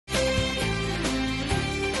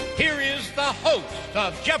here is the host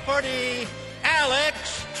of Jeopardy,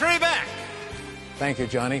 Alex Trebek. Thank you,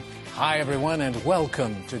 Johnny. Hi, everyone, and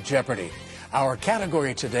welcome to Jeopardy. Our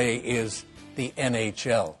category today is the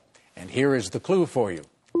NHL. And here is the clue for you.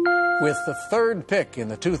 With the third pick in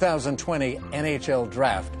the 2020 NHL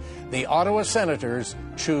Draft, the Ottawa Senators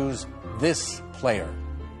choose this player.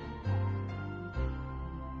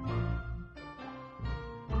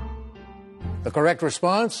 The correct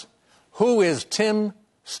response? Who is Tim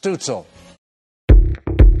Stützle?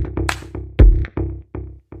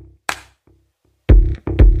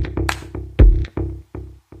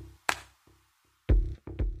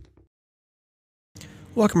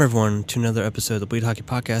 Welcome, everyone, to another episode of the Bleed Hockey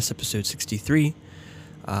Podcast, episode 63.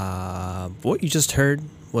 What you just heard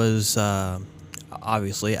was,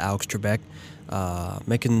 obviously, Alex Trebek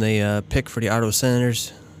making the pick for the Ottawa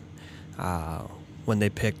Senators when they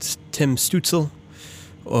picked Tim Stützle,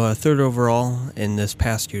 third overall in this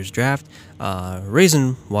past year's draft.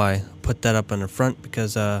 Reason why I put that up on the front,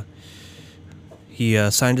 because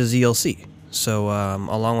he signed his ELC. So,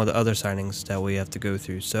 along with the other signings that we have to go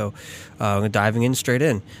through. So, diving in straight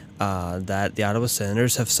in, that the Ottawa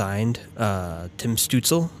Senators have signed Tim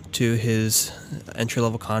Stützle to his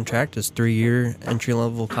entry-level contract, his 3-year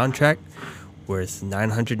entry-level contract worth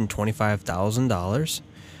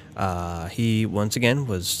 $925,000. He, once again,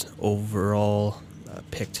 was overall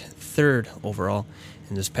picked third overall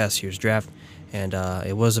in this past year's draft. And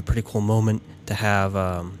it was a pretty cool moment to have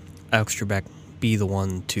Alex Trebek be the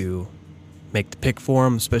one to make the pick for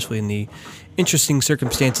him, especially in the interesting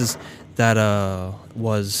circumstances that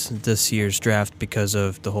was this year's draft because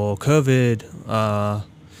of the whole COVID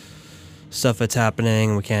stuff that's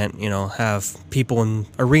happening. We can't, have people in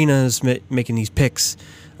arenas making these picks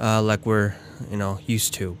like we're,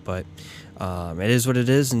 used to. But it is what it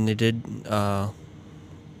is, and they did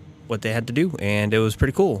what they had to do, and it was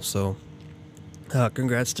pretty cool. So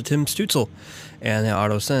congrats to Tim Stützle and the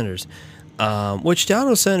Ottawa Senators, which the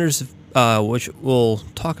Ottawa Senators, which we'll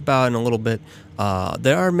talk about in a little bit,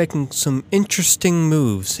 they are making some interesting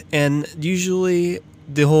moves. And usually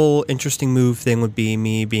the whole interesting move thing would be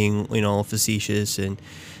me being, facetious and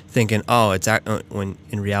thinking, when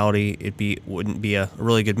in reality wouldn't be a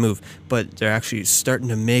really good move. But they're actually starting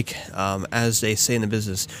to make, as they say in the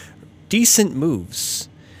business, decent moves,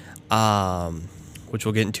 which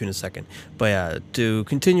we'll get into in a second. But yeah, to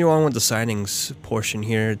continue on with the signings portion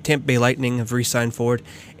here, Tampa Bay Lightning have re-signed forward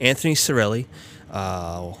Anthony Cirelli.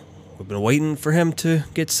 We've been waiting for him to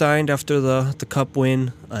get signed after the Cup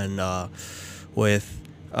win, and with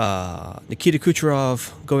Nikita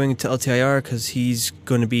Kucherov going into LTIR because he's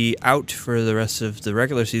going to be out for the rest of the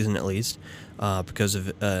regular season at least, because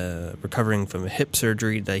of recovering from a hip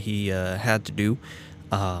surgery that he had to do.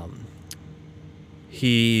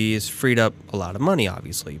 He's freed up a lot of money,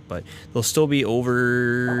 obviously, but they'll still be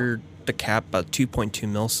over the cap, about $2.2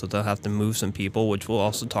 million, so they'll have to move some people, which we'll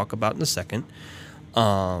also talk about in a second.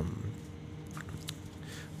 But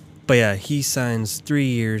yeah, he signs 3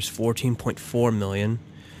 years, $14.4 million,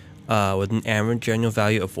 with an average annual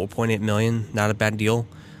value of $4.8 million. Not a bad deal.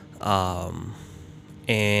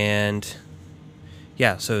 And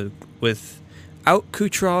yeah, so without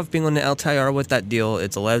Kucherov being on the LTIR with that deal,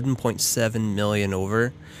 it's $11.7 million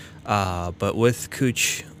over. But with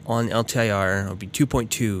Kuch on LTIR, it'll be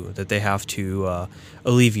 2.2 that they have to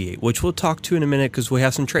alleviate, which we'll talk to in a minute because we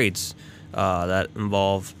have some trades that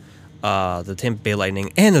involve the Tampa Bay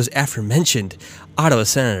Lightning and those aforementioned Ottawa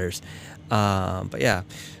Senators. But yeah,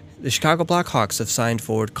 the Chicago Blackhawks have signed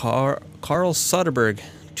forward Carl Soderberg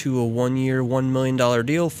to a 1-year, $1 million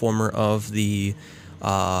deal, former of the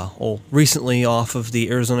recently off of the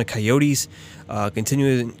Arizona Coyotes,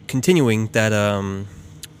 continuing that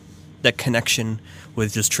that connection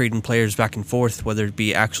with just trading players back and forth, whether it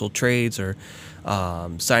be actual trades or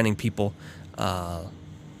signing people.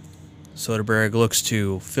 Soderberg looks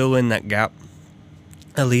to fill in that gap,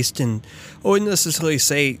 at least in, I wouldn't necessarily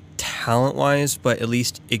say talent-wise, but at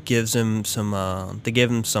least it gives him some, they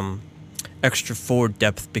give him some extra forward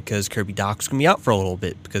depth because Kirby Dach's going to be out for a little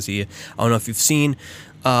bit because I don't know if you've seen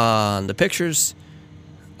the pictures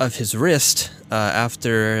of his wrist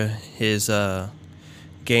after his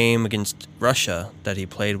game against Russia that he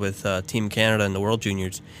played with Team Canada in the World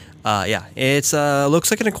Juniors. Yeah, it's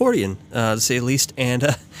looks like an accordion, to say the least. And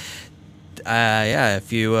yeah,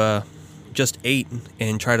 if you just ate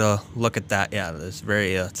and try to look at that, yeah, that's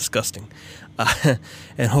very disgusting.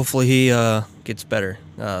 And hopefully he gets better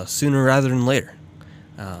sooner rather than later.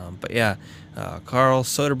 But yeah, Carl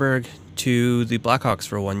Soderberg to the Blackhawks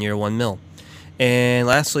for 1 year, $1 million. And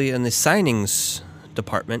lastly, in the signings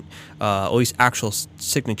department, at least actual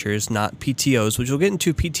signatures, not PTOs, which we'll get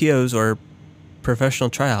into PTOs or professional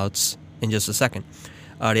tryouts in just a second.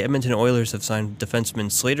 The Edmonton Oilers have signed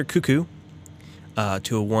defenseman Slater Cuckoo to a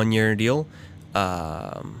 1-year deal.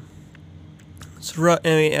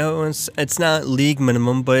 It's not league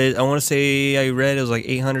minimum, but I want to say I read it was like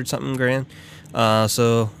 $800-something grand.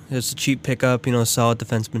 So it's a cheap pickup, solid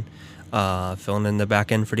defenseman, filling in the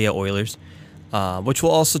back end for the Oilers. Which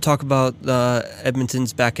we'll also talk about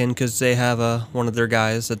Edmonton's back end because they have one of their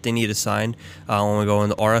guys that they need to sign when we go in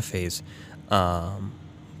the RFAs.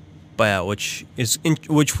 But yeah, which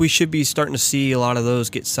we should be starting to see a lot of those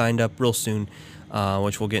get signed up real soon,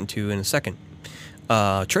 which we'll get into in a second.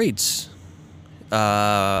 Trades.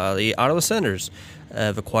 The Ottawa Senators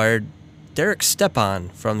have acquired Derek Stepan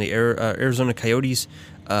from the Arizona Coyotes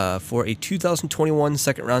for a 2021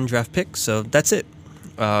 second-round draft pick. So that's it.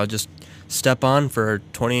 Just Stepan for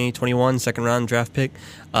 2021 second-round draft pick.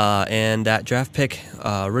 And that draft pick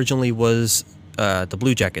originally was the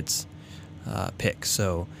Blue Jackets pick.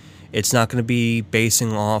 So it's not going to be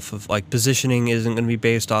basing off of, positioning isn't going to be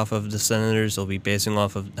based off of the Senators. It'll be basing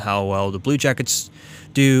off of how well the Blue Jackets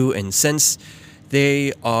do. And since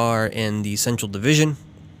they are in the Central Division,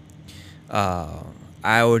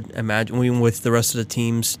 I would imagine, with the rest of the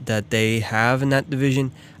teams that they have in that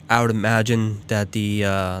division, I would imagine that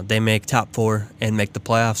they make top 4 and make the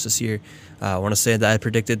playoffs this year. I want to say that I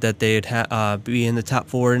predicted that they'd be in the top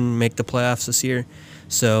 4 and make the playoffs this year.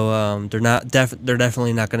 So they're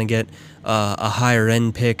definitely not going to get a higher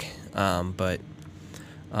end pick, but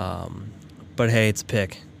hey, it's a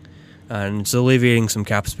pick. And it's alleviating some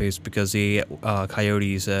cap space because the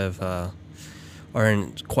Coyotes are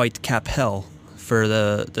in quite cap hell for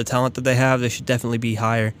the talent that they have. They should definitely be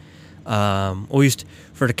higher. At least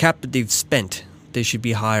for the cap that they've spent, they should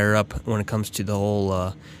be higher up when it comes to the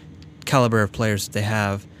whole caliber of players that they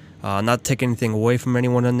have. Not to take anything away from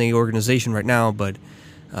anyone in the organization right now, but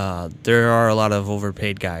there are a lot of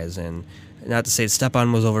overpaid guys. And not to say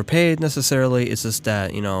Stepan was overpaid necessarily, it's just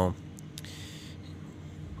that,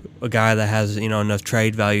 a guy that has enough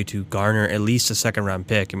trade value to garner at least a second-round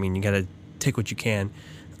pick. I mean, you got to take what you can.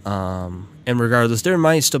 And regardless, there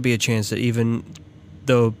might still be a chance that even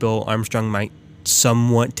though Bill Armstrong might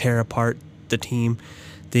somewhat tear apart the team,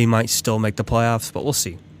 they might still make the playoffs. But we'll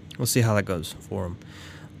see. We'll see how that goes for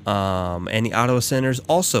them. And the Ottawa Senators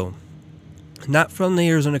also, not from the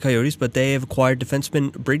Arizona Coyotes, but they have acquired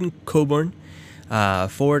defenseman Braden Coburn,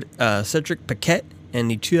 forward Cedric Paquette, and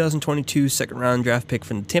the 2022 second-round draft pick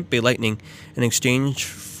from the Tampa Bay Lightning in exchange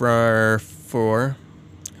for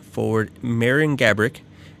forward Marian Gaborik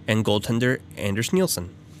and goaltender Anders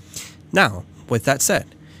Nielsen. Now, with that said,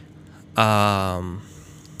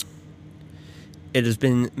 it has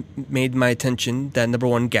been made my attention that number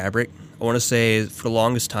one, Gaborik, I want to say for the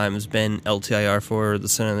longest time has been LTIR for the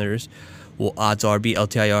Senators. Well, odds are be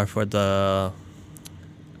LTIR for the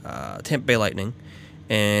Tampa Bay Lightning.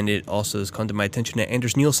 And it also has come to my attention that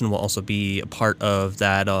Anders Nielsen will also be a part of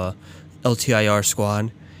that LTIR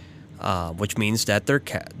squad, which means that their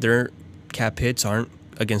cap hits aren't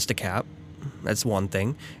against the cap. That's one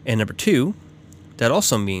thing. And number two, that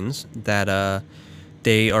also means that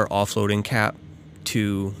they are offloading cap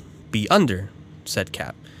to be under said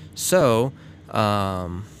cap. So,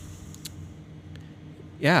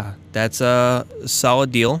 yeah, that's a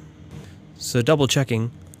solid deal. So double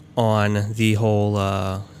checking on the whole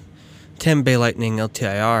Tampa Bay Lightning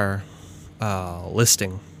LTIR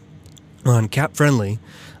listing on Cap Friendly.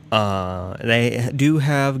 They do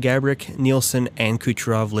have Gaborik, Nielsen, and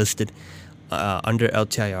Kucherov listed under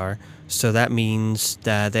LTIR. So that means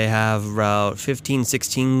that they have about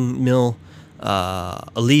 15-16 mil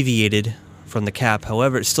alleviated from the cap.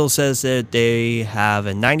 However, it still says that they have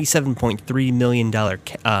a $97.3 million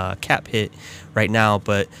cap hit right now,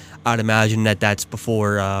 but I'd imagine that that's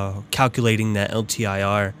before calculating that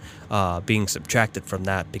LTIR being subtracted from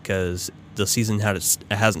that because the season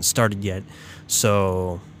hasn't started yet.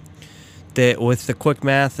 So with the quick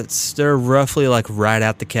math, they're roughly like right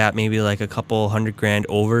at the cap, maybe like a couple $100,000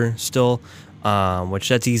 over still, which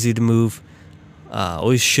that's easy to move.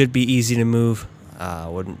 Always should be easy to move.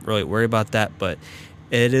 Wouldn't really worry about that, but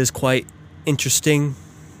it is quite interesting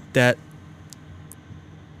that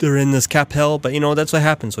they're in this cap hell. But that's what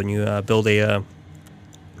happens when you build a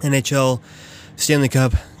NHL Stanley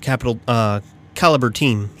Cup caliber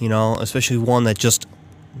team. Especially one that just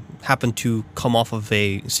happened to come off of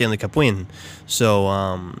a Stanley Cup win.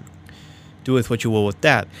 So do with what you will with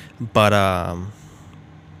that. But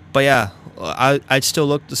yeah, I'd still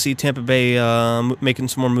look to see Tampa Bay making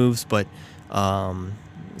some more moves, but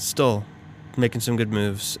still making some good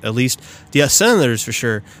moves. At least the Senators for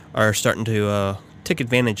sure are starting to take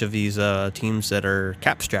advantage of these teams that are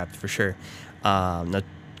cap strapped for sure. Now,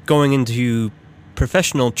 going into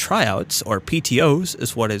professional tryouts, or PTOs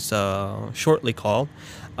is what it's shortly called.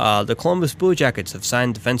 The Columbus Blue Jackets have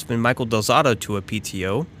signed defenseman Michael Del Zotto to a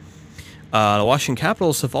PTO. The Washington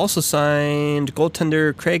Capitals have also signed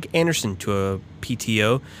goaltender Craig Anderson to a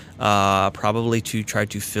PTO, probably to try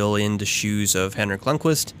to fill in the shoes of Henrik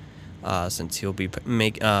Lundqvist, since he'll be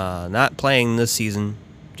not playing this season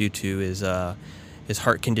due to his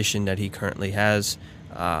heart condition that he currently has.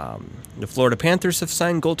 The Florida Panthers have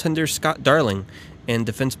signed goaltender Scott Darling and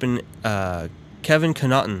defenseman Kevin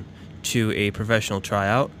Connaughton to a professional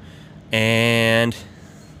tryout. And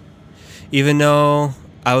even though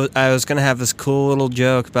I was going to have this cool little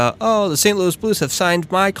joke about, the St. Louis Blues have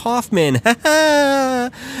signed Mike Hoffman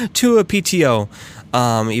to a PTO,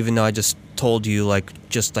 even though I just told you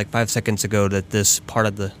just 5 seconds ago that this part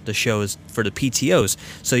of the show is for the PTOs.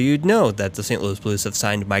 So you'd know that the St. Louis Blues have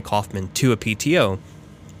signed Mike Hoffman to a PTO.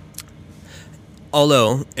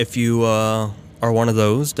 Although, if you are one of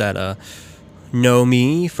those that know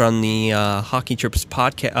me from the Hockey Chirps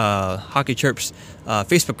podcast, Hockey Chirps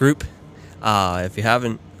Facebook group, if you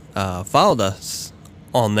haven't followed us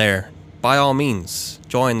on there, by all means,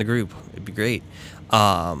 join the group. It'd be great.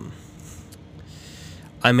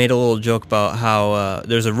 I made a little joke about how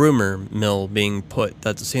there's a rumor mill being put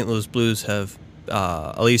that the St. Louis Blues have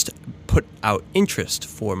at least put out interest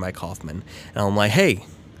for Mike Hoffman. And I'm like, hey,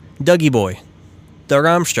 Dougie boy, Doug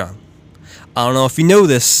Armstrong, I don't know if you know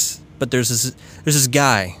this, but there's this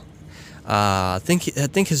guy. I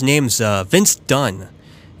think his name's Vince Dunn.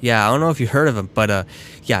 Yeah, I don't know if you heard of him, but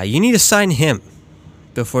yeah, you need to sign him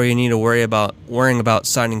before you need to worrying about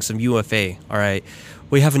signing some UFA. All right,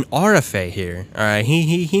 we have an RFA here. All right,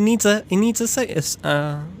 he needs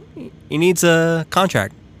a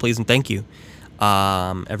contract, please and thank you.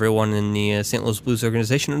 Everyone in the St. Louis Blues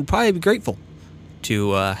organization would probably be grateful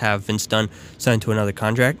to have Vince Dunn signed to another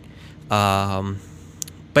contract. But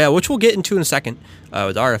yeah, which we'll get into in a second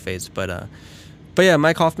with RFAs. But yeah,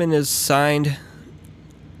 Mike Hoffman is signed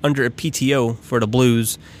under a PTO for the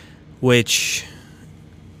Blues, which,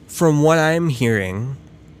 from what I'm hearing,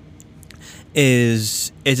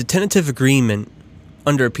 is a tentative agreement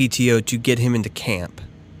under a PTO to get him into camp,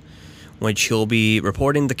 which he'll be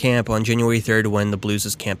reporting to camp on January 3rd when the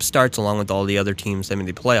Blues' camp starts, along with all the other teams that made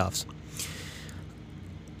the playoffs.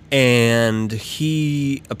 And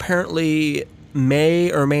he apparently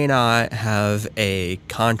may or may not have a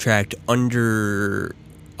contract in the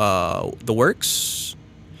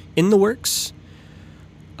works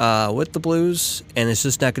with the Blues, and it's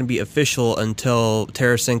just not going to be official until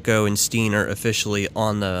Tarasenko and Steen are officially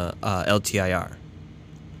on the LTIR.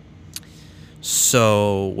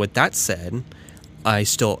 So, with that said, I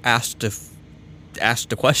still asked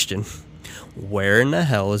the question, where in the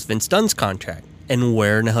hell is Vince Dunn's contract? And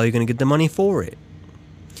where in the hell are you going to get the money for it?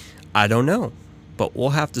 I don't know, but we'll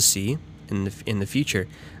have to see in the future.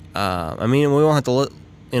 I mean, we won't have to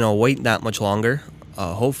wait that much longer.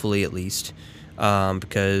 Hopefully, at least,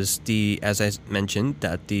 because as I mentioned,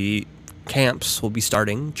 that the camps will be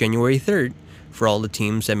starting January 3rd for all the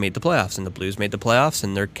teams that made the playoffs, and the Blues made the playoffs,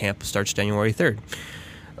 and their camp starts January 3rd.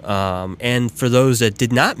 And for those that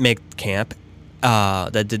did not make camp,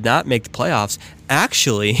 that did not make the playoffs,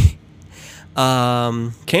 actually.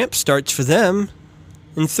 Camp starts for them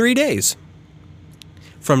in 3 days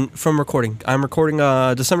from recording. I'm recording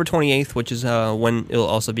December 28th, which is when it'll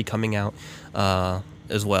also be coming out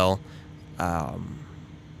as well.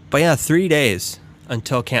 But yeah, 3 days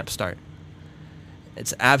until camp start.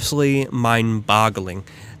 It's absolutely mind-boggling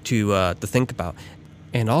to think about.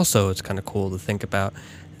 And also, it's kind of cool to think about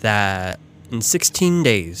that in 16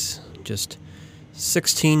 days, just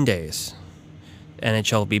 16 days,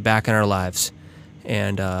 NHL will be back in our lives,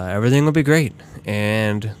 and everything will be great,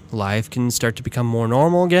 and life can start to become more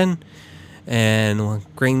normal again, and we'll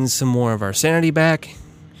gain some more of our sanity back.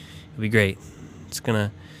 It'll be great. It's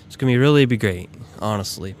gonna really be great,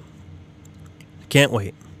 honestly. Can't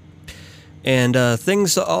wait. And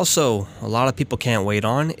things that also a lot of people can't wait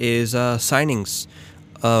on is signings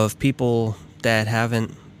of people that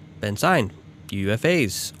haven't been signed.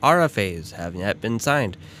 UFAs, RFAs haven't yet been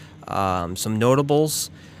signed. Some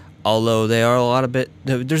notables, although they are a lot of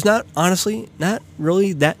there's not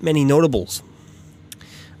really that many notables.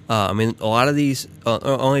 I mean, a lot of these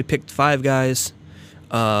only picked 5 guys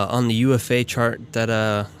on the UFA chart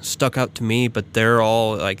that stuck out to me, but they're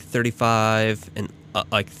all like 35 and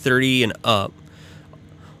like 30 and up.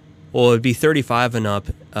 Well, it would be 35 and up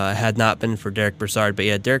had not been for Derek Brassard. But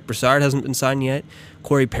yeah, Derek Brassard hasn't been signed yet.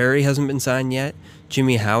 Corey Perry hasn't been signed yet.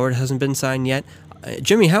 Jimmy Howard hasn't been signed yet.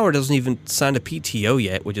 Jimmy Howard doesn't even sign a PTO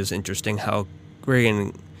yet, which is interesting how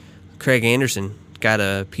Craig Anderson got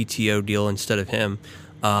a PTO deal instead of him.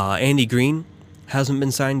 Andy Green hasn't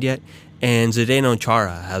been signed yet. And Zdeno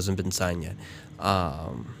Chara hasn't been signed yet.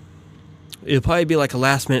 It'll probably be like a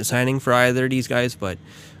last-minute signing for either of these guys, but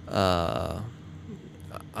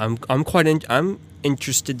I'm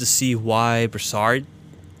interested to see why Brassard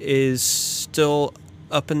is still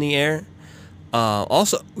up in the air.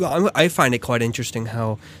 Also, I find it quite interesting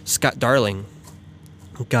how Scott Darling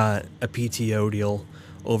got a PTO deal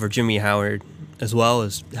over Jimmy Howard, as well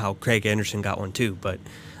as how Craig Anderson got one too. But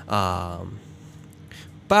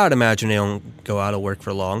I'd imagine they don't go out of work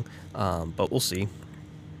for long. But we'll see.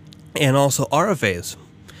 And also RFAs,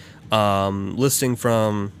 listing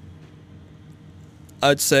from,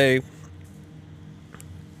 I'd say,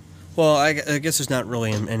 well, I guess it's not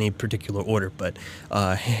really in any particular order, but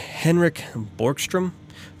Henrik Borgstrom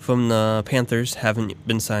from the Panthers haven't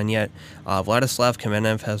been signed yet. Vladislav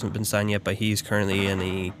Kamenev hasn't been signed yet, but he's currently in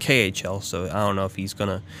the KHL, so I don't know if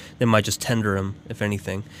they might just tender him, if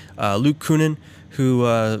anything. Luke Kunin, who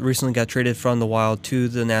recently got traded from the Wild to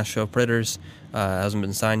the Nashville Predators, hasn't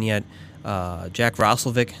been signed yet. Jack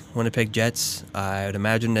Roslovic, Winnipeg Jets, I would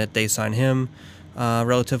imagine that they sign him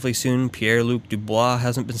relatively soon. Pierre-Luc Dubois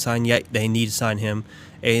hasn't been signed yet. They need to sign him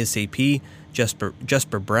ASAP. Jesper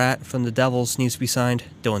Bratt from the Devils needs to be signed.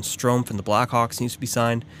 Dylan Strome from the Blackhawks needs to be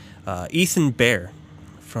signed. Ethan Bear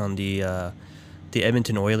from the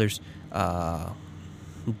Edmonton Oilers,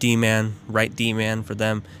 D-man, right D-man for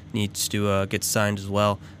them, needs to get signed as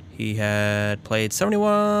well. He had played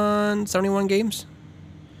 71 games,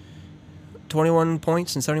 21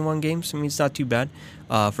 points in 71 games. I mean, it's not too bad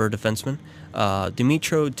for a defenseman.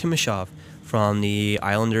 Dmytro Timashov from the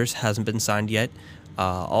Islanders hasn't been signed yet.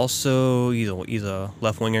 Also, he's a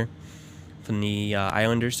left winger from the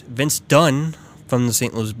Islanders. Vince Dunn from the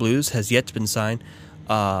St. Louis Blues has yet to been signed.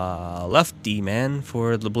 Left D-man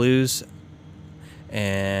for the Blues,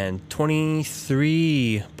 and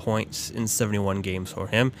 23 points in 71 games for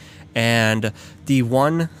him. And the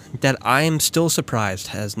one that I am still surprised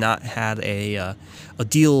has not had a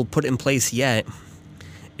deal put in place yet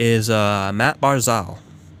is Matt Barzal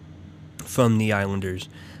from the Islanders.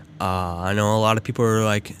 I know a lot of people are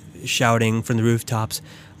like shouting from the rooftops,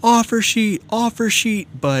 offer sheet,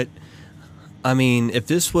 but I mean, if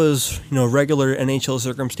this was regular NHL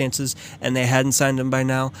circumstances and they hadn't signed him by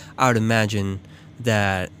now, I would imagine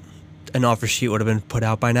that an offer sheet would have been put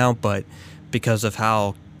out by now. But because of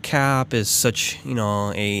how cap is such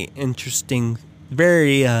a interesting,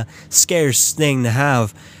 very scarce thing to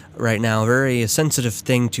have right now, very sensitive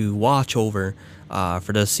thing to watch over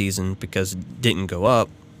for this season, because it didn't go up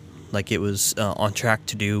like it was on track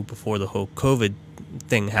to do before the whole COVID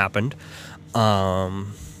thing happened.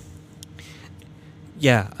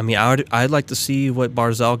 Yeah, I mean, I'd like to see what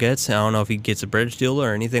Barzal gets. I don't know if he gets a bridge deal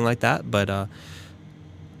or anything like that, but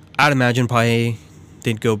I'd imagine probably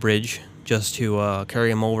they'd go bridge just to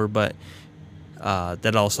carry him over. But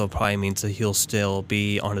that also probably means that he'll still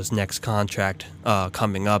be on his next contract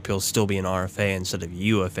coming up. He'll still be an RFA instead of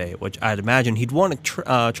UFA, which I'd imagine he'd want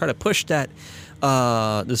to try to push that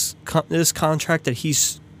this contract that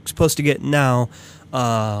he's supposed to get now.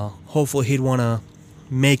 Hopefully, he'd want to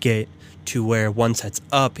make it to where once that's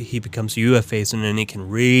up, he becomes UFAs, and then he can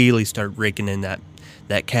really start raking in that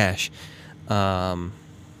cash, and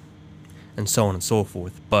so on and so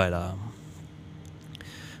forth. But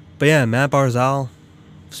yeah, Matt Barzal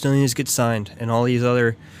still needs to get signed, and all these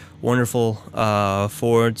other wonderful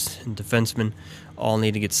forwards and defensemen all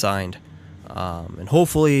need to get signed. And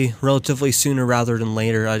hopefully, relatively sooner rather than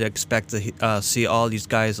later, I'd expect to see all these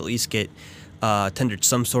guys at least get tendered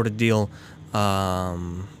some sort of deal.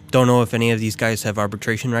 Don't know if any of these guys have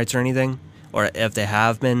arbitration rights or anything, or if they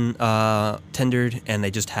have been tendered and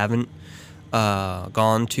they just haven't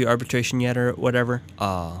gone to arbitration yet or whatever.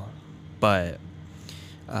 But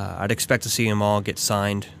I'd expect to see them all get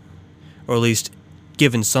signed, or at least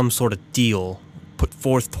given some sort of deal put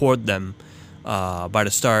forth toward them by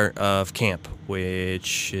the start of camp,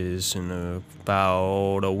 which is in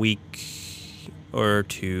about a week or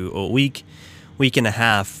two, week and a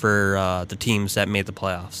half for the teams that made the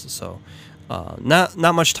playoffs. So not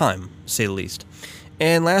much time, to say the least.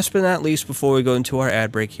 And last but not least, before we go into our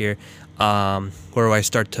ad break here, where I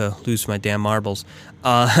start to lose my damn marbles,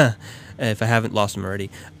 if I haven't lost them already,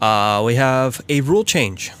 we have a rule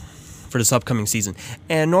change for this upcoming season.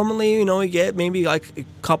 And normally, we get maybe like a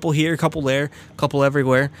couple here, a couple there, a couple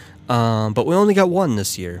everywhere, but we only got one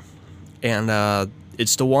this year. and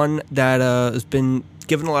it's the one that has been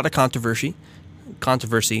given a lot of controversy, to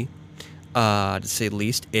say the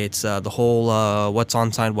least. It's the whole what's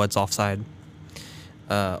onside, what's offside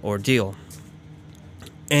ordeal.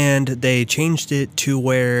 And they changed it to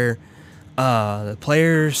where the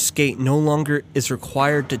player's skate no longer is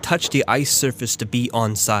required to touch the ice surface to be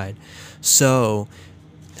onside. So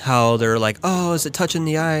how they're like, oh, is it touching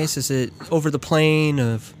the ice? Is it over the plane?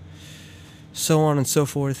 Of so on and so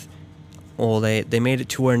forth. Well, they made it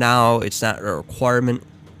to where now it's not a requirement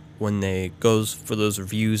when they goes for those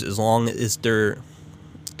reviews, as long as their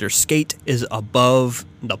skate is above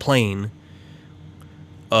the plane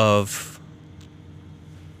of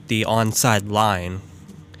the onside line.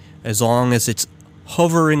 As long as it's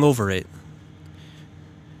hovering over it.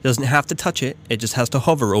 Doesn't have to touch it, it just has to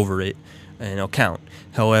hover over it, and it'll count.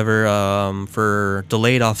 However, for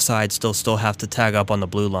delayed offsides, they'll still have to tag up on the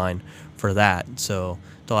blue line for that. So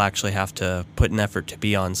they'll actually have to put an effort to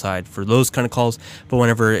be onside for those kind of calls. But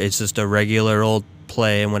whenever it's just a regular old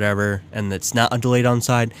play and whatever, and it's not a delayed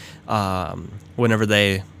onside, whenever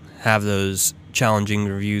they have those challenging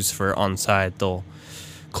reviews for onside, they'll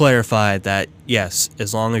clarify that, yes,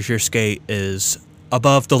 as long as your skate is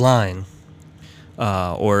above the line,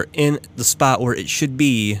 or in the spot where it should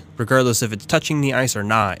be, regardless if it's touching the ice or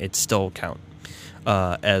not, it still count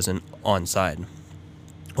as an onside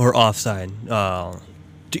or offside, to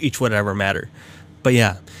each whatever matter. But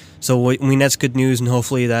yeah, so I mean, that's good news, and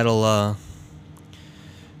hopefully that'll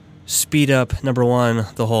speed up, number one,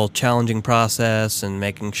 the whole challenging process and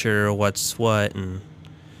making sure what's what and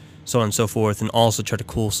so on and so forth, and also try to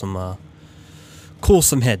cool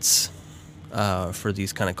some heads for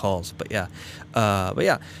these kind of calls. But yeah,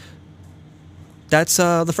 that's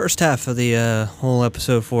the first half of the whole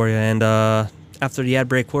episode for you. And after the ad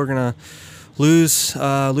break, we're gonna lose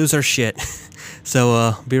our shit.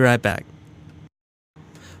 So be right back.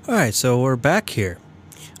 All right, so we're back here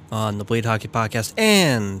on the Bleed Hockey Podcast,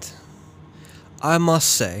 and I must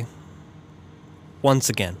say, once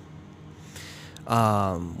again,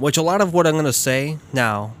 which a lot of what I'm going to say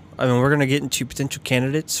now, I mean, we're going to get into potential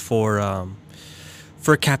candidates for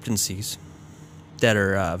captaincies that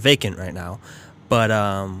are vacant right now. But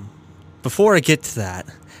before I get to that,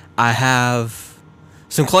 I have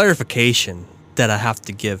some clarification that I have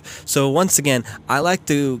to give. So once again, I like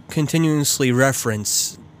to continuously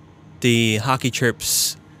reference the Hockey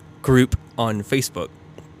Chirps group on Facebook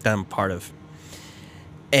that I'm part of.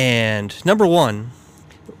 And number one,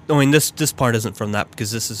 I mean, this part isn't from that,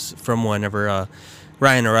 because this is from whenever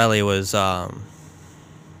Ryan O'Reilly was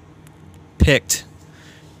picked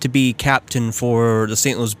to be captain for the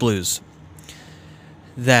St. Louis Blues.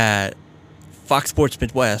 That Fox Sports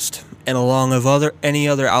Midwest, and along with any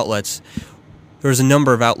other outlets, there was a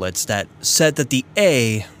number of outlets that said that the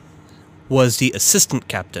A was the assistant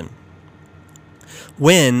captain,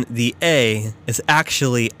 when the A is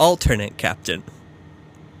actually alternate captain.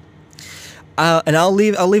 And I'll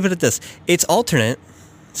leave it at this. It's alternate.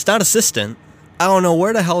 It's not assistant. I don't know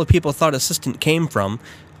where the hell people thought assistant came from,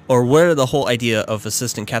 or where the whole idea of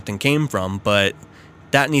assistant captain came from, but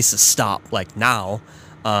that needs to stop, like, now.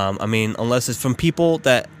 I mean, unless it's from people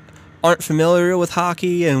that aren't familiar with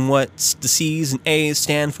hockey and what the C's and A's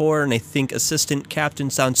stand for, and they think assistant captain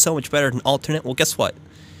sounds so much better than alternate. Well, guess what?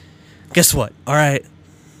 All right.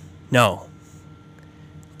 No.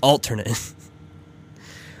 Alternate.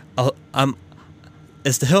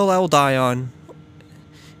 It's the hill I will die on,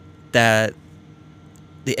 that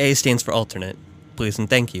the A stands for alternate. Please and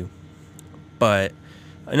thank you. But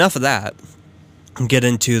enough of that. Get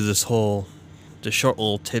into the short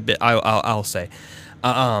little tidbit I'll say.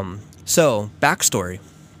 So, backstory.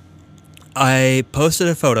 I posted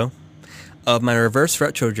a photo of my reverse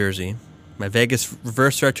retro jersey, my Vegas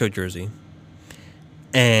reverse retro jersey,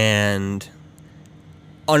 and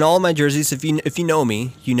on all my jerseys, if you know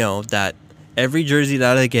me, you know that every jersey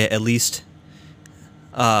that I get, at least,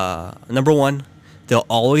 number one, there'll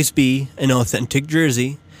always be an authentic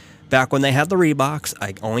jersey. Back when they had the Reeboks,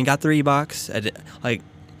 I only got the Reeboks.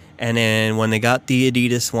 And then when they got the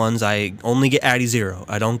Adidas ones, I only get Adizero.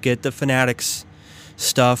 I don't get the Fanatics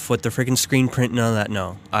stuff with the freaking screen print, none of that.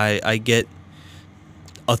 No, I get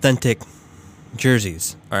authentic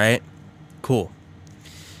jerseys. All right, cool.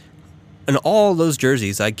 And all those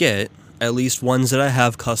jerseys I get, at least ones that I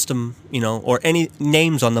have custom, or any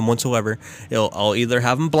names on them whatsoever. I'll either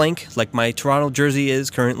have them blank, like my Toronto jersey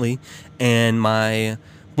is currently, and my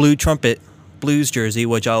Blue Trumpet Blues jersey,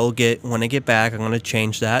 which I will get when I get back. I'm going to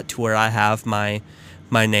change that to where I have my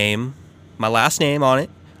name, my last name on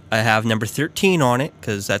it. I have number 13 on it,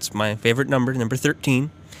 because that's my favorite number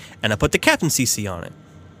 13. And I put the Captain CC on it.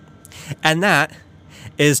 And that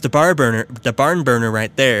is the barn burner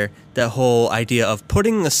right there. That whole idea of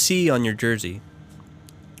putting the C on your jersey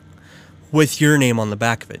with your name on the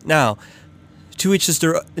back of it. Now, to each is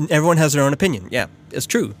their, everyone has their own opinion. Yeah, it's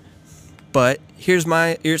true. But here's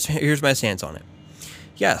my stance on it.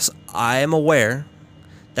 Yes, I am aware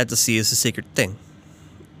that the C is a sacred thing.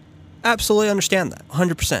 Absolutely understand that,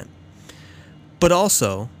 100%. But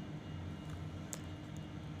also,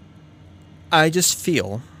 I just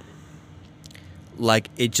feel like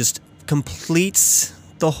it just completes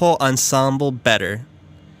the whole ensemble better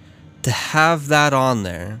to have that on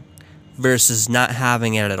there versus not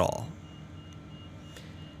having it at all.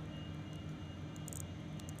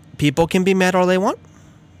 People can be mad all they want,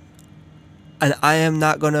 and I am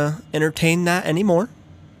not going to entertain that anymore.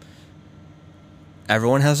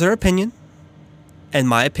 Everyone has their opinion, and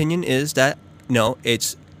my opinion is that no,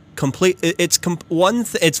 it's complete. It's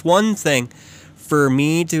one thing for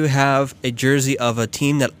me to have a jersey of a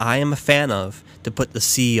team that I am a fan of to put the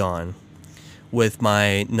C on with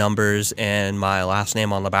my numbers and my last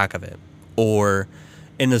name on the back of it, or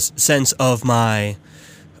in the sense of my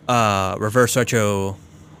reverse retro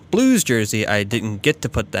Blues jersey, I didn't get to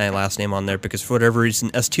put my last name on there because for whatever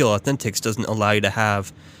reason STL Authentics doesn't allow you to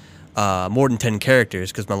have more than 10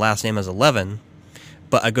 characters because my last name is 11,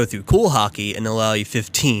 but I go through Cool Hockey and allow you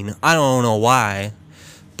 15. I don't know why,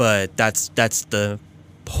 but that's the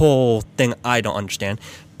whole thing I don't understand.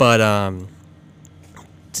 But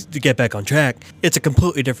to get back on track, it's a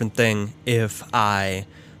completely different thing if I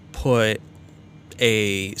put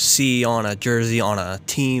a C on a jersey on a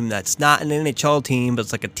team that's not an NHL team, but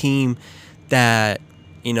it's like a team that,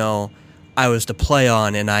 you know, I was to play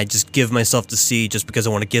on, and I just give myself the C just because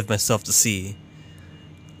I want to give myself the C.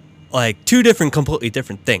 Like, two completely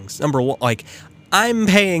different things. Number one, like, I'm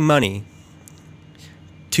paying money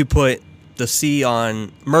to put the C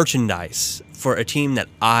on merchandise for a team that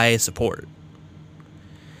I support.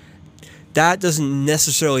 That doesn't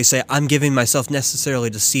necessarily say I'm giving myself necessarily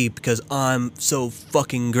the C because I'm so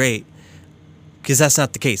fucking great. Because that's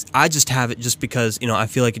not the case. I just have it just because, you know, I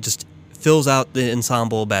feel like it just fills out the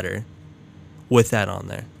ensemble better with that on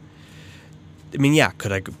there. I mean, yeah,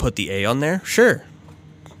 could I put the A on there? Sure.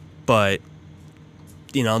 But,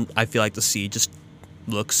 you know, I feel like the C just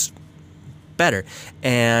looks better.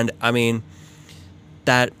 And, I mean,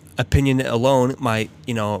 that opinion alone might,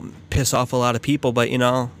 you know, piss off a lot of people, but, you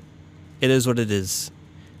know, it is what it is.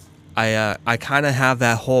 I kind of have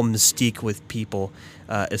that whole mystique with people,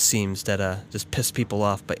 it seems, that just piss people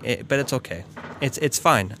off, but it's okay. It's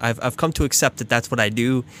fine. I've come to accept that that's what I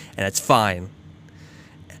do, and it's fine.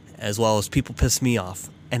 As well as people piss me off,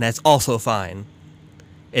 and that's also fine.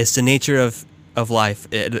 It's the nature of life,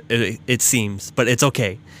 it seems, but it's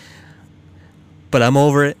okay. But I'm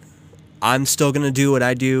over it. I'm still going to do what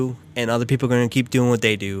I do, and other people are going to keep doing what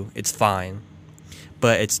they do. It's fine.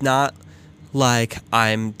 But it's not like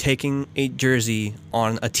I'm taking a jersey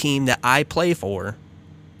on a team that I play for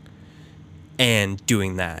and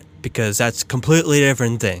doing that, because that's a completely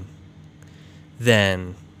different thing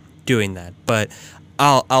than doing that. But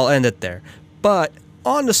I'll end it there. But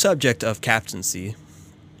on the subject of captaincy,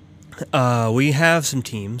 we have some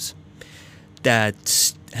teams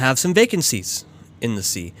that have some vacancies in the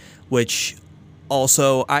C, which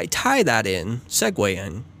also I tie that in, segue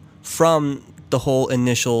in, from the whole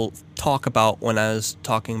initial talk about when I was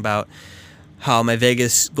talking about how my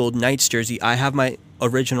Vegas Golden Knights jersey, I have my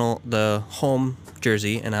original, the home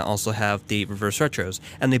jersey, and I also have the reverse retros,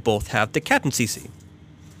 and they both have the captaincy C.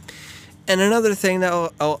 And another thing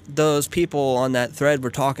that those people on that thread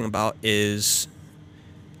were talking about is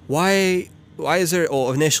why is there,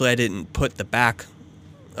 well, initially I didn't put the back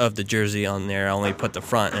of the jersey on there, I only put the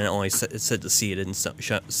front, and it said the C. It didn't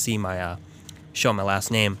show my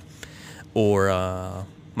last name or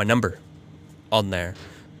my number on there.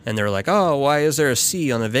 And they were like, oh, why is there a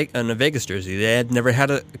C on a Vegas jersey? They had never had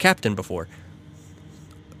a captain before.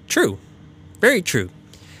 True. Very true.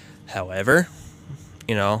 However,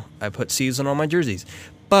 you know, I put C's on all my jerseys.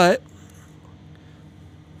 But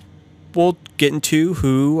we'll get into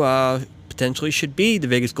who potentially should be the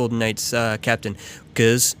Vegas Golden Knights captain,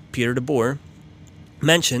 because Peter DeBoer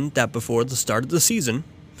mentioned that before the start of the season,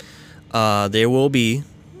 there will be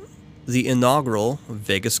the inaugural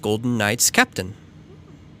Vegas Golden Knights captain.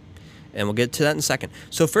 And we'll get to that in a second.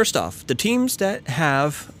 So first off, the teams that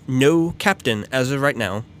have no captain as of right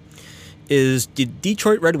now is the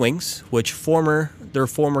Detroit Red Wings, which their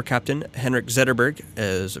former captain, Henrik Zetterberg,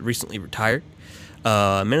 has recently retired.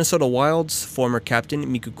 Minnesota Wild's former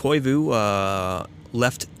captain, Mikko Koivu,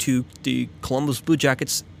 left to the Columbus Blue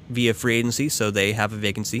Jackets via free agency, so they have a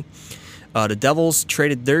vacancy. The Devils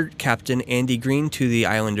traded their captain, Andy Green, to the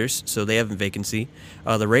Islanders, so they have a vacancy.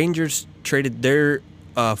 The Rangers traded their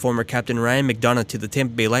former captain, Ryan McDonough, to the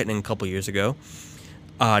Tampa Bay Lightning a couple years ago.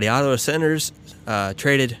 The Ottawa Senators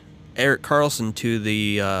traded Erik Karlsson to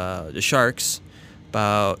the Sharks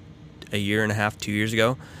about a year and a half, 2 years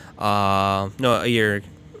ago. A year,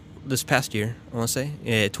 this past year, I want to say.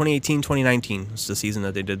 2018-2019 was the season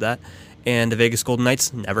that they did that. And the Vegas Golden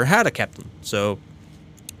Knights never had a captain. So,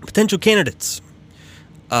 potential candidates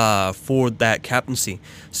for that captaincy.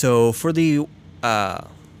 So, for the...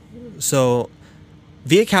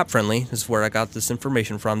 via Cap Friendly, this is where I got this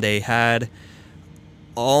information from, they had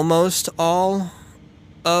almost all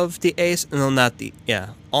of the A's. No, not the... Yeah,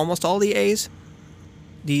 almost all the A's.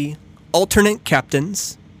 The alternate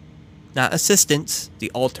captains, not assistants,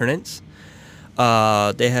 the alternates.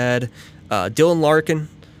 They had Dylan Larkin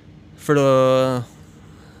for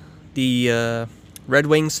the Red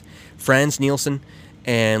Wings, Franz Nielsen,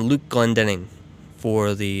 and Luke Glendening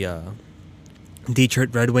for the Detroit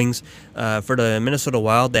Red Wings. For the Minnesota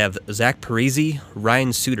Wild, they have Zach Parise,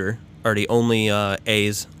 Ryan Suter are the only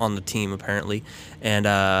A's on the team apparently, and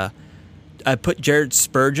I put Jared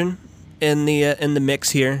Spurgeon in the mix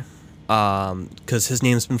here because his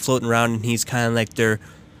name's been floating around and he's kind of like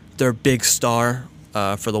their big star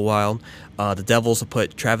for the Wild. The Devils have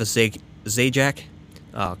put Travis Zajac,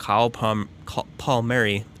 Kyle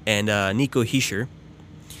Palmieri, and Nico Hischier.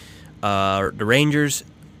 The Rangers,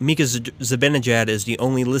 Mika Zibanejad is the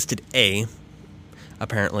only listed A,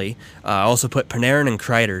 apparently. I also put Panarin and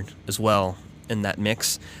Kreider as well in that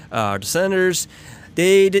mix. The Senators,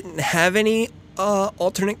 they didn't have any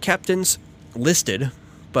alternate captains listed,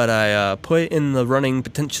 but I put in the running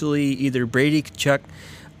potentially either Brady Tkachuk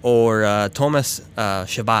or Thomas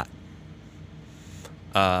Chabot.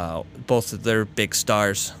 Both of their big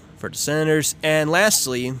stars for the Senators. And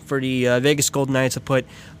lastly, for the Vegas Golden Knights, I put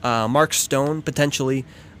Mark Stone, potentially.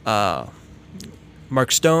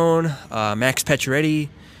 Mark Stone, Max Pacioretty,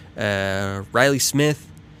 Riley Smith,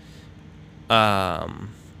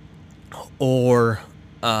 or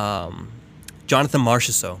Jonathan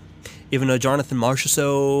Marchessault. Even though Jonathan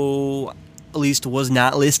Marchessault at least was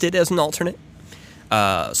not listed as an alternate,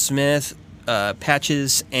 Smith,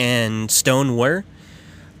 Patches, and Stone were.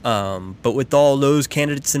 But with all those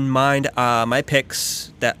candidates in mind, my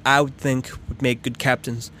picks that I would think would make good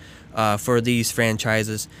captains for these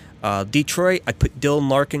franchises. Detroit, I put Dylan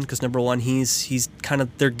Larkin because number one, he's kind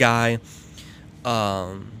of their guy,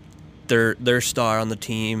 their star on the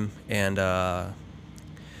team, and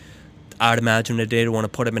I'd imagine that they'd want to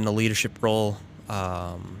put him in a leadership role,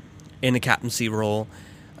 in a captaincy role.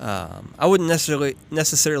 I wouldn't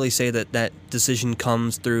necessarily say that decision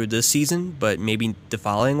comes through this season, but maybe the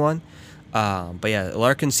following one. But yeah,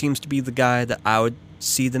 Larkin seems to be the guy that I would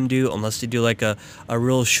see them do, unless they do like a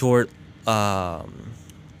real short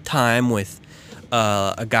time with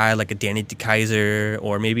a guy like a Danny DeKeyser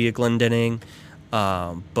or maybe a Glendening.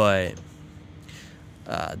 But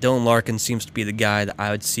Dylan Larkin seems to be the guy that I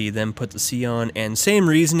would see them put the C on. And same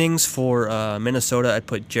reasonings for Minnesota. I'd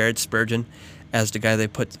put Jared Spurgeon as the guy they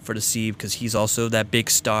put for the C because he's also that big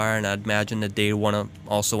star, and I'd imagine that they want to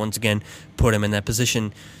also once again put him in that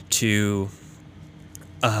position to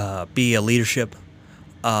be a leadership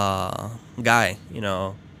guy,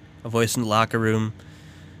 a voice in the locker room.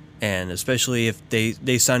 And especially if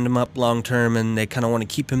they signed him up long term and they kind of want to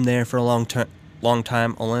keep him there for a long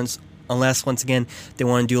time, unless once again they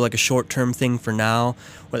want to do like a short term thing for now,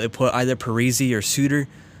 where they put either Parise or Suter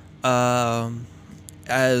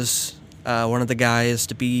as one of the guys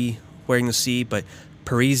to be wearing the C. But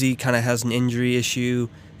Parise kind of has an injury issue,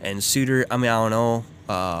 and Suter, I don't know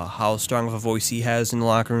how strong of a voice he has in the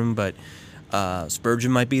locker room, but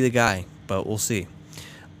Spurgeon might be the guy, but we'll see.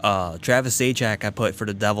 Travis Zajac I put for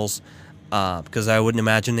the Devils because I wouldn't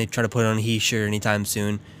imagine they'd try to put on Hischier anytime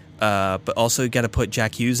soon. But also you got to put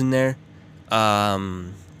Jack Hughes in there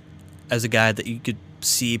as a guy that you could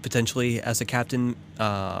see potentially as a captain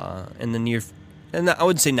in the near, and I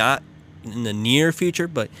would say not in the near future,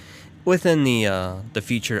 but within the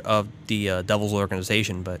future of the Devils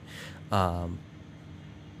organization. But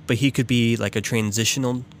he could be like a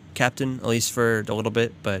transitional captain, at least for a little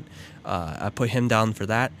bit, but I put him down for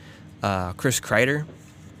that. Chris Kreider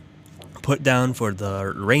put down for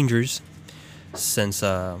the Rangers since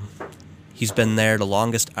he's been there the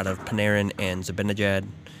longest out of Panarin and Zibanejad,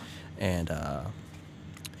 and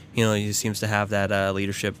he seems to have that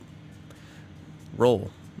leadership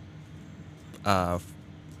role, at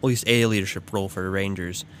least a leadership role for the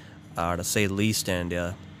Rangers, to say the least. And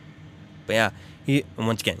but yeah,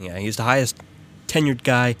 he's the highest tenured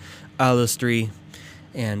guy out of those three,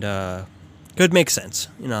 and could make sense,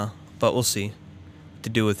 but we'll see what to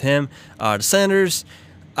do with him. The Senators,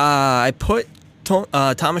 I put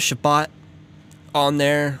Thomas Chabot on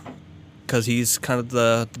there because he's kind of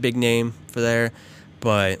the big name for there.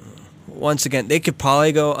 But once again, they could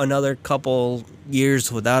probably go another couple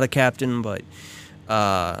years without a captain, but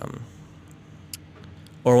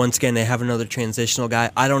or once again, they have another transitional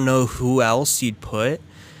guy. I don't know who else you'd put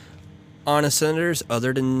on a Senators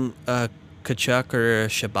other than Tkachuk or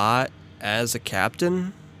Chabot as a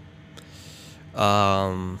captain.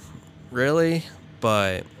 Really?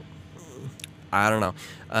 But I don't know.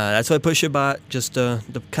 That's why I put Chabot just to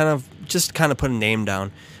kind of put a name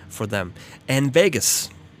down for them. And Vegas.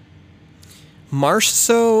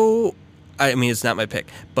 Marchessault, I mean, it's not my pick,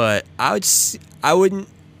 but I wouldn't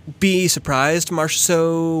be surprised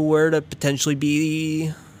Marchessault were to potentially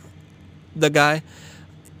be the guy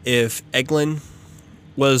if Eglin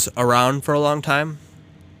was around for a long time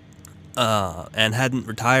and hadn't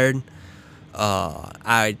retired.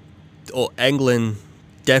 Eglin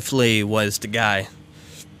definitely was the guy.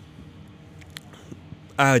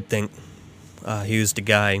 I would think he was the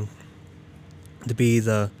guy to be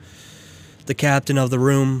the captain of the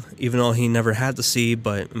room, even though he never had the C.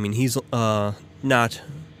 But I mean, he's not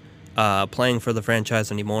playing for the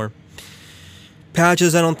franchise anymore.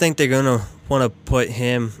 Patches, I don't think they're gonna want to put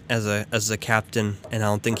him as a captain, and I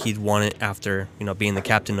don't think he'd want it after being the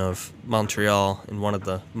captain of Montreal in one of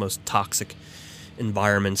the most toxic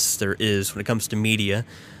environments there is when it comes to media,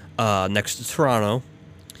 next to Toronto,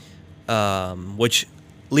 which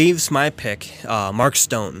leaves my pick, Mark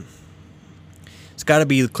Stone. It's got to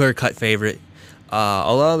be the clear-cut favorite.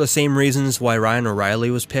 A lot of the same reasons why Ryan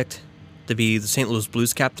O'Reilly was picked to be the St. Louis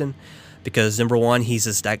Blues captain, because number one, he's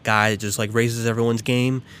just that guy that just raises everyone's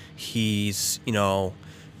game. He's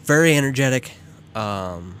very energetic,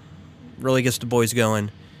 really gets the boys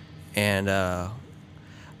going, and I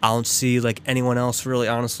don't see anyone else really,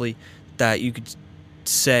 honestly, that you could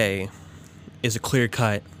say is a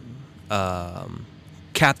clear-cut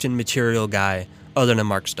captain material guy other than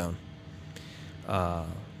Mark Stone.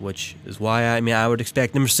 Which is why I would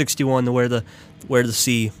expect number 61 to wear the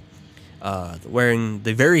C, wearing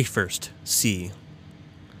the very first C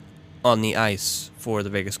on the ice for the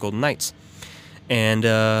Vegas Golden Knights, and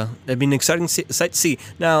it'd be an exciting sight to see.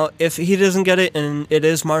 Now, if he doesn't get it and it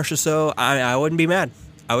is Marchessault, I wouldn't be mad.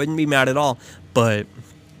 I wouldn't be mad at all. But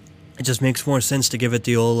it just makes more sense to give it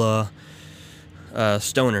the old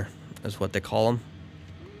stoner, is what they call him.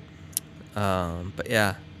 But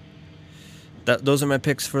yeah. Those are my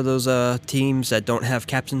picks for those teams that don't have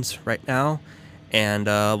captains right now, and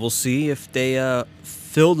we'll see if they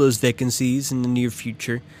fill those vacancies in the near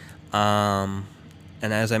future. And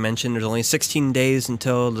as I mentioned, there's only 16 days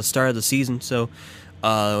until the start of the season, so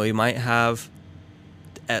we might have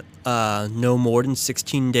at no more than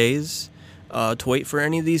 16 days to wait for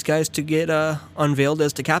any of these guys to get unveiled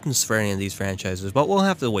as the captains for any of these franchises. But we'll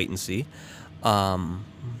have to wait and see.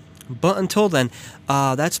 But until then,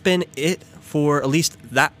 that's been it for at least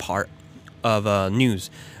that part of news,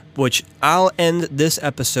 which I'll end this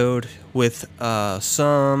episode with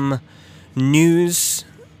some news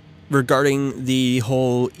regarding the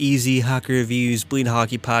whole Easy Hockey Reviews, Bleed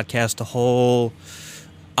Hockey podcast, the whole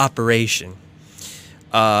operation.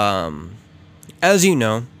 As you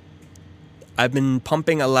know, I've been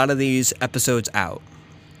pumping a lot of these episodes out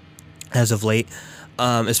as of late,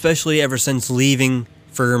 especially ever since leaving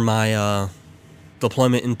for my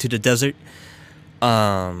deployment into the desert.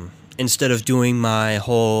 Instead of doing my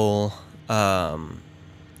whole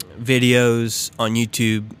videos on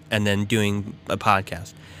YouTube and then doing a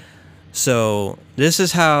podcast. So this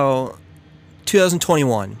is how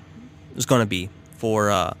 2021 is going to be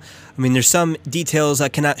for, there's some details I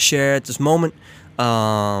cannot share at this moment,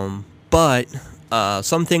 but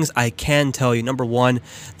some things I can tell you. Number one,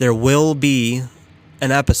 there will be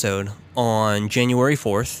an episode on January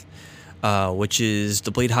 4th, which is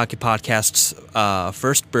the Bleed Hockey Podcast's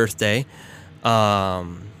first birthday.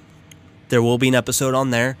 There will be an episode on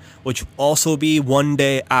there, which will also be one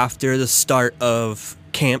day after the start of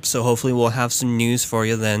camp, so hopefully we'll have some news for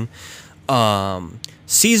you then.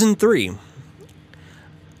 Season 3.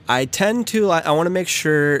 I want to make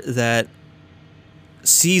sure that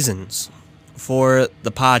seasons for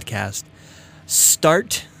the podcast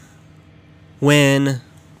start when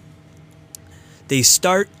the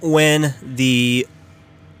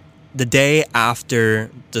day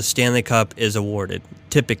after the Stanley Cup is awarded,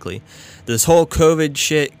 typically. This whole COVID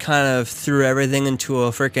shit kind of threw everything into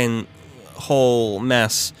a freaking whole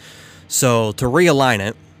mess. So to realign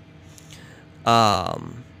it,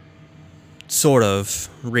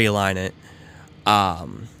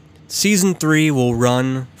 Season 3 will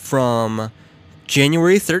run from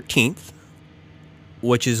January 13th,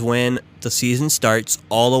 which is when the season starts,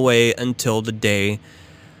 all the way until the day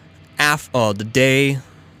after. The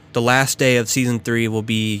last day of Season 3 will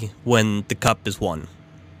be when the Cup is won.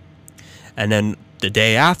 And then the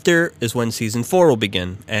day after is when Season 4 will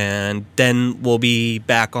begin. And then we'll be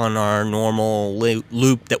back on our normal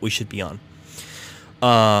loop that we should be on.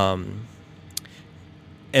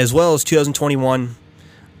 As well as 2021,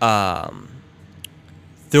 there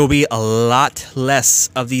will be a lot less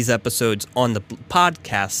of these episodes on the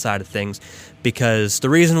podcast side of things, because the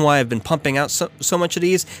reason why I've been pumping out so much of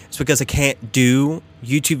these is because I can't do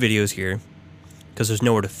YouTube videos here because there's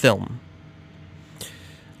nowhere to film.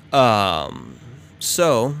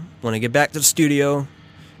 So when I get back to the studio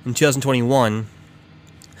in 2021,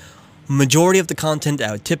 majority of the content that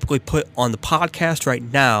I would typically put on the podcast right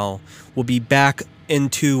now will be back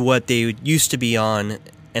into what they used to be on,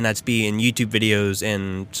 and that's be in YouTube videos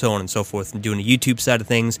and so on and so forth, and doing the YouTube side of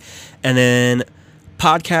things. And then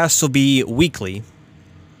podcasts will be weekly.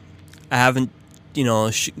 I haven't,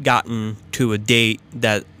 gotten to a date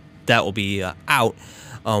that will be out.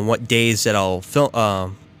 What days that I'll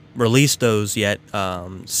release those yet.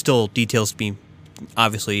 Still details to be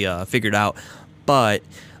obviously figured out. But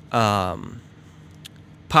podcasts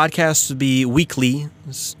will be weekly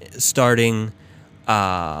starting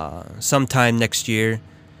sometime next year,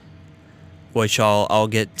 which I'll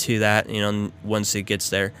get to that, once it gets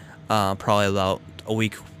there. Probably about a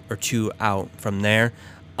week or two out from there.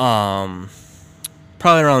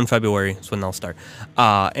 Probably around February is when they'll start.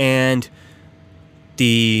 And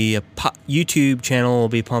the YouTube channel will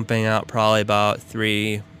be pumping out probably about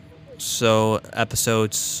 3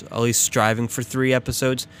 episodes, at least striving for 3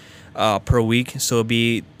 episodes per week. So it'll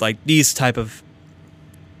be like these type of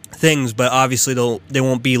things, but obviously they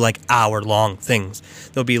won't be like hour-long things.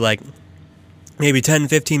 They'll be like maybe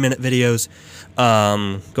 10-15 minute videos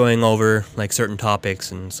going over like certain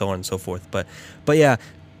topics and so on and so forth. But yeah,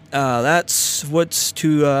 that's what's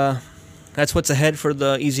ahead for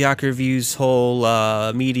the Easy Hockey Reviews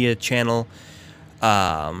whole media channel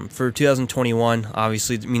for 2021.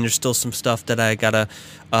 Obviously, there's still some stuff that I gotta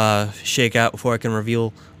shake out before I can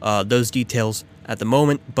reveal those details at the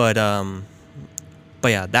moment. But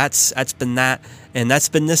yeah, that's been that, and that's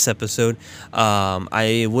been this episode.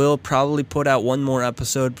 I will probably put out one more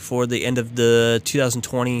episode before the end of the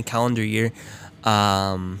 2020 calendar year.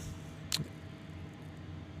 I'd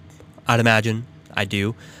imagine I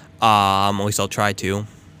do. At least I'll try to.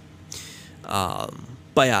 But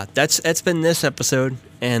yeah, that's been this episode.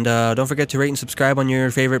 And don't forget to rate and subscribe on your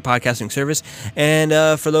favorite podcasting service. And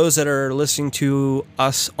for those that are listening to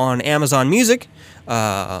us on Amazon Music,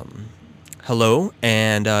 hello.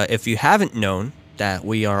 And if you haven't known that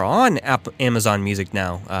we are on Amazon Music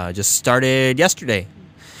now, just started yesterday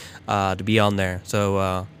to be on there.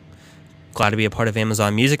 So glad to be a part of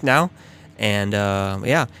Amazon Music now. And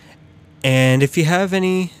yeah. And if you have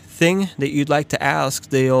anything that you'd like to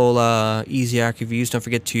ask the old Easy Hockey Reviews, don't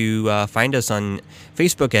forget to find us on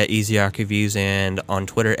Facebook at Easy Hockey Reviews, and on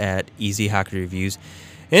Twitter at Easy Hockey Reviews,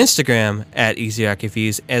 Instagram at Easy Hockey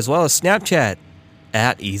Reviews, as well as Snapchat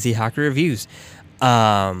at Easy Hockey Reviews.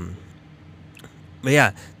 But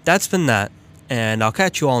yeah, that's been that, and I'll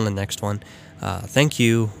catch you all in the next one. Thank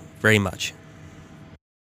you very much.